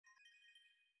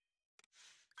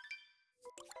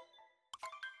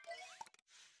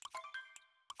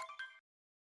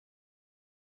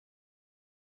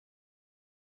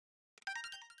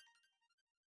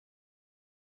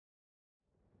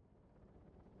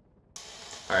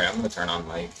Alright, I'm gonna turn on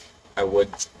mic. I would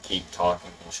keep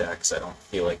talking in chat because I don't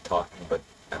feel like talking, but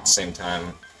at the same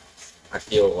time, I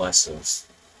feel less of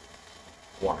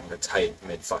wanting to type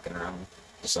mid-fucking round.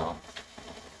 So,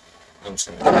 I'm just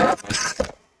gonna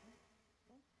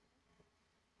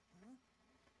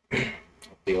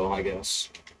deal, I guess.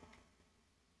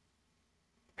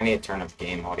 I need to turn up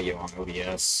game audio on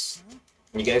OBS.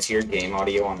 Can you guys hear game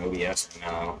audio on OBS?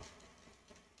 No.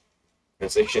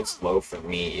 Because this shit's low for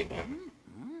me, even.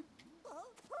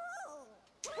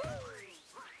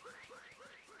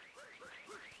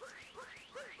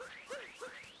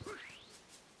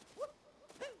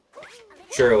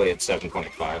 Surely it's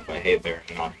 725 by Hey There,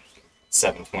 not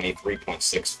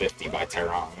 723.650 by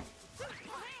Tyron.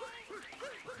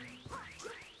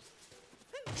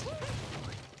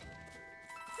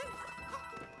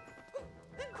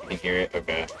 You can hear it?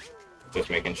 Okay. Just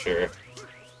making sure.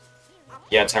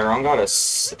 Yeah, Tyrone got a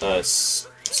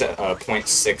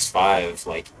 0.65,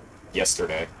 like,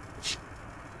 yesterday.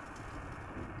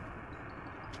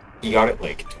 He got it,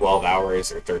 like, 12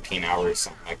 hours or 13 hours,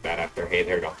 something like that, after Hey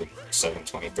There got the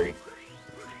 723.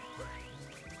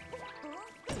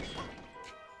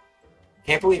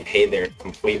 Can't believe Hey There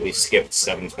completely skipped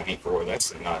 724,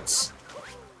 that's nuts.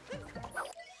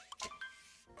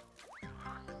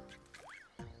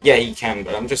 Yeah, he can,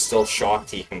 but I'm just still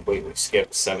shocked he completely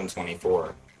skipped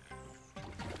 724.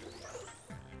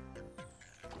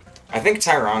 I think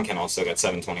Tyron can also get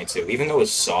 722, even though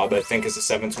his Sob, I think, is a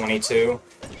 722.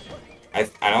 I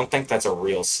don't think that's a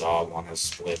real Sob on his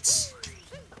splits.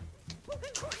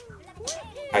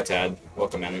 Hi, Tad.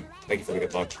 Welcome in. Thank you for the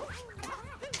good luck.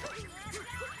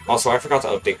 Also, I forgot to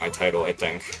update my title, I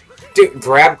think. Dude,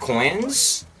 grab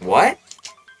coins? What?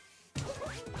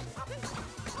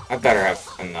 I better have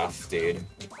enough, dude.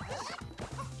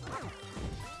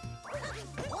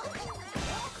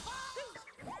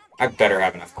 I better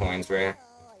have enough coins, bro.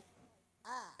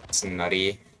 It's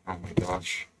nutty. Oh my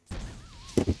gosh.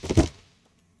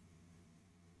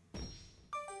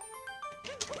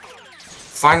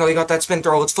 Finally got that spin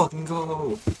throw, let's fucking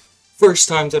go! First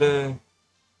time today!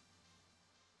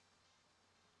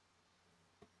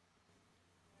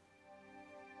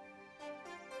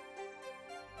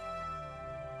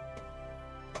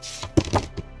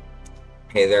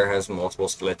 Hey There has multiple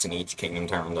splits in each kingdom,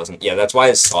 Tyrone doesn't. Yeah, that's why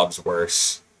his Sob's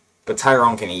worse. But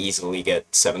Tyrone can easily get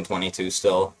 722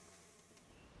 still.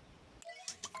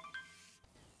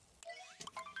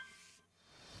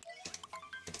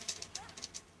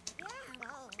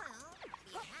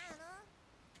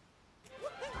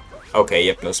 Okay,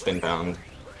 yep, no spin pound.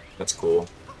 That's cool.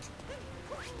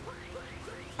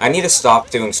 I need to stop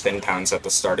doing spin pounds at the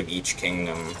start of each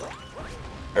kingdom.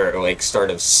 Or, like, start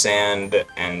of Sand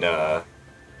and,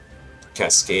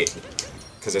 Cascade.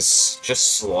 Because it's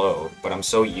just slow, but I'm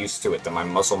so used to it that my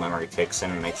muscle memory kicks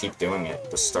in and I keep doing it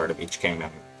at the start of each kingdom.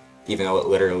 Even though it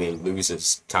literally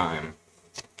loses time.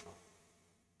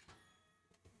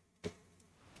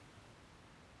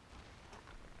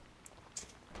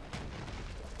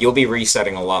 You'll be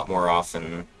resetting a lot more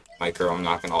often, Micro, I'm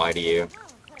not gonna lie to you.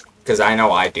 Because I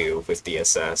know I do with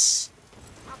DSS.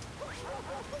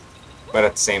 But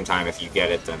at the same time, if you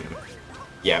get it, then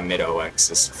yeah, mid-OX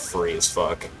is free as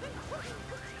fuck.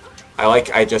 I like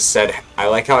how I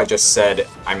just said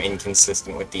I'm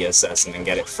inconsistent with DSS and then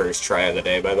get it first try of the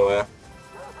day, by the way.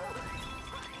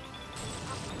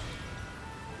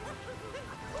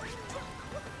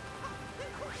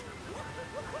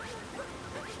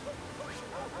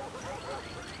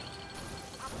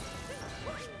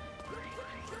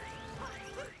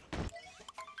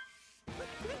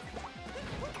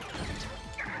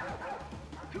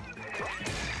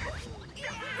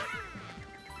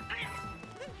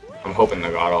 I'm hoping the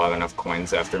god will have enough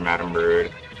coins after Madame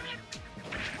Brood.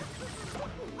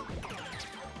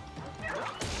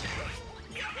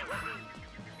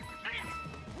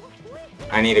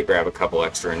 I need to grab a couple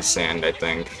extra in Sand, I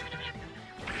think.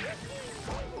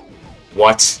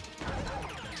 What?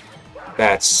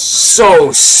 That's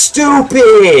so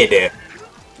stupid!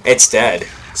 It's dead.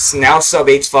 Now sub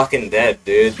 8's fucking dead,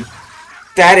 dude.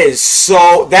 That is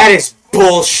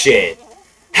bullshit.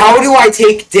 How do I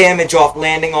take damage off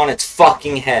landing on its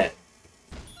fucking head?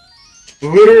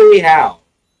 Literally how?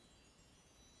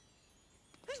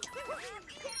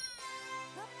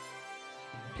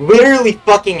 Literally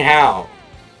fucking how?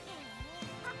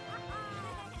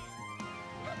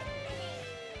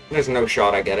 There's no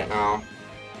shot I get it now.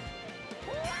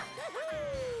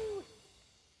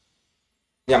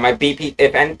 Yeah, my BP,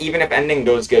 even if ending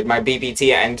goes good, my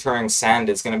BPT entering Sand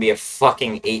is gonna be a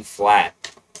fucking 8 flat.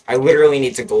 I literally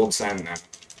need to gold Sand now.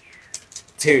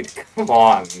 Dude, come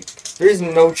on. There's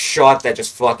no shot that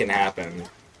just fucking happened.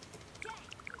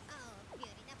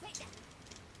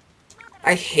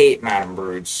 I hate Madame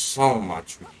Brood so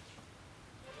much.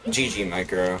 GG,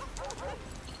 Micro.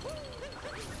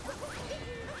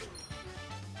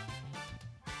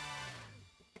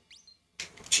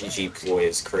 GG Ploy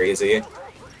is crazy.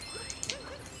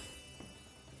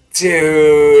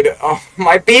 Dude, oh,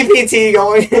 my BPT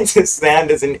going into stand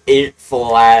is an 8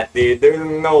 flat, dude. There's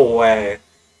no way.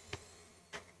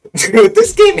 Dude,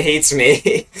 this game hates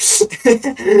me.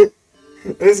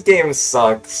 This game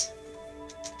sucks.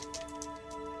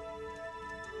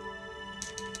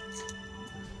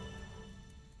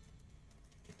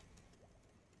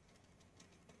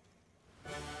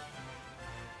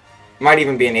 Might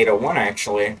even be an 801,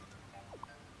 actually.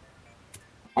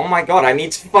 Oh my god, I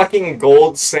need fucking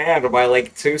gold sand by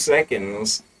like 2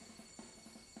 seconds.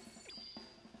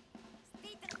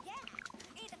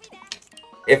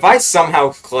 If I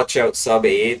somehow clutch out sub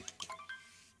 8,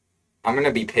 I'm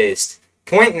gonna be pissed.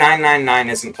 .999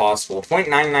 isn't possible.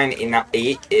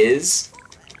 .998 is,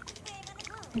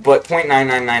 but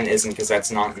 .999 isn't because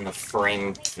that's not in the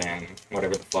frame thing.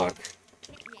 Whatever the fuck.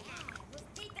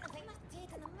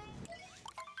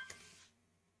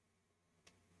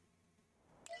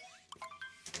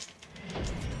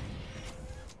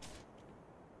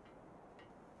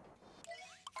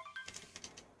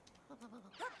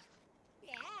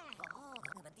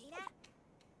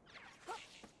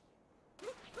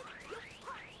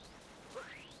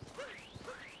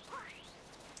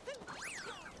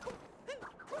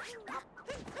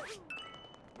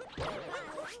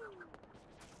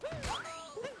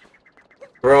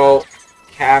 Bro,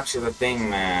 capture the thing,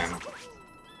 man.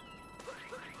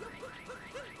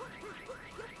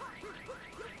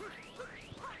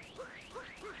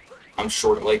 I'm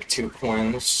short like 2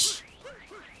 coins.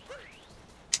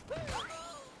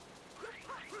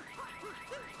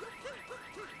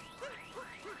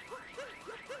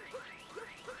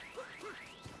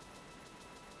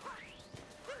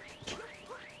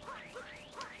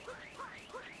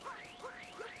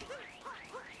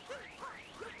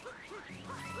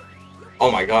 Oh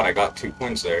my god, I got 2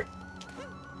 coins there.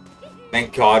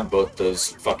 Thank god both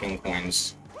those fucking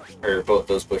coins, or both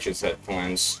those bushes had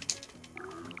coins.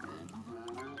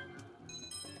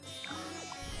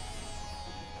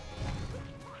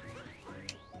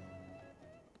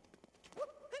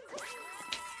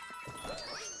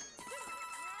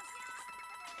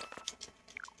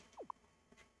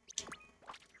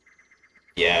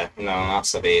 Yeah, no, not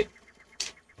sub 8.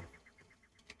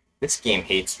 This game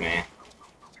hates me.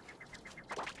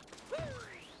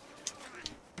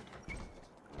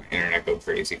 Internet go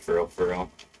crazy, for real, for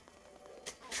real.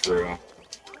 True.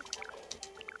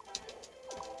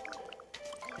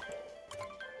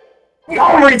 No,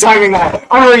 I'm retiming that!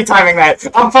 I'm retiming that!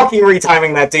 I'm fucking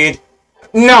retiming that, dude!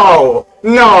 No!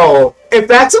 No! If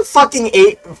that's a fucking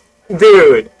 8...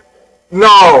 Dude!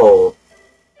 No!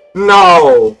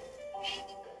 No!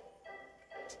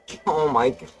 Oh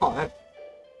my god.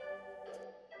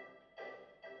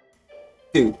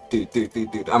 Dude,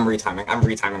 I'm retiming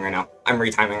right now. I'm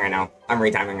retiming right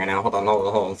now. Hold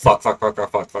on. Fuck. I'm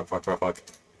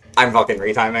fucking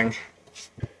retiming.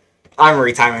 I'm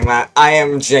retiming that. I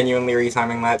am genuinely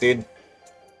retiming that, dude.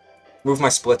 Move my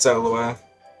splits out of the way.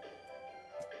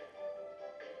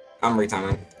 I'm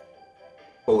retiming.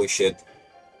 Holy shit.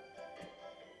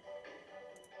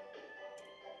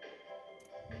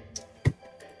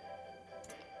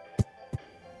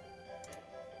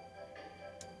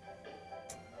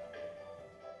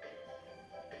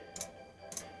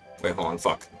 Wait, hold on,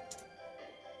 fuck.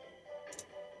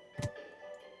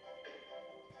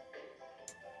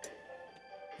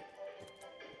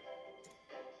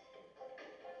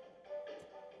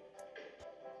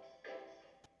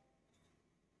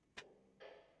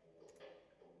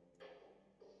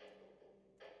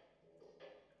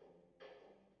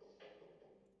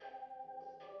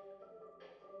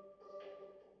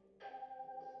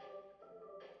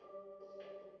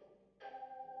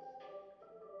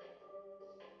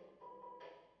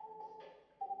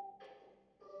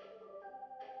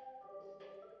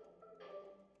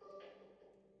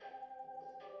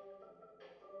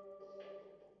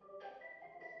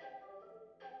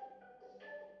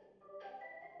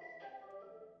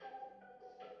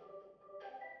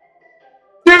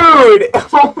 Dude!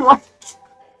 Oh my...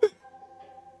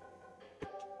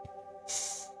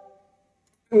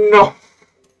 No.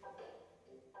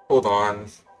 Hold on.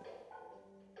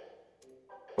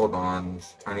 Hold on.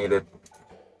 I need it.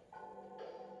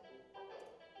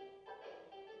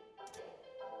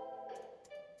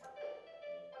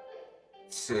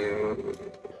 Two...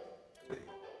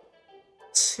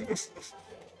 Dude.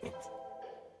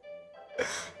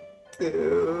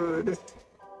 Dude.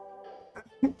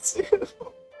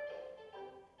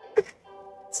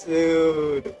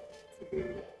 Dude. I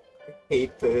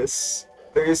hate this.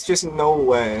 There's just no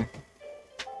way.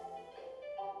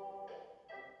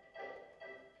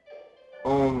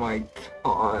 Oh my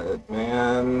god,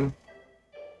 man.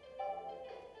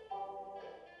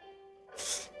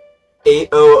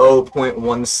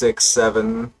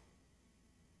 800.167.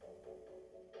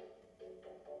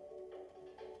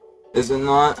 Is it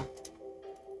not?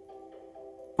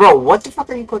 Bro, what the fuck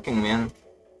are you clicking, man?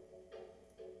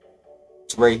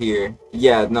 It's right here.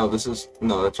 Yeah, no, this is...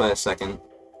 No, that's why a second.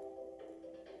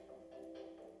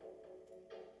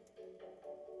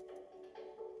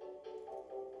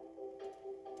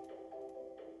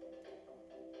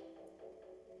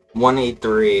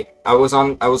 .183. I was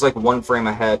like one frame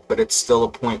ahead, but it's still a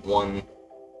 .1.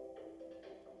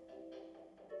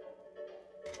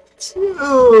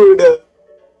 Dude!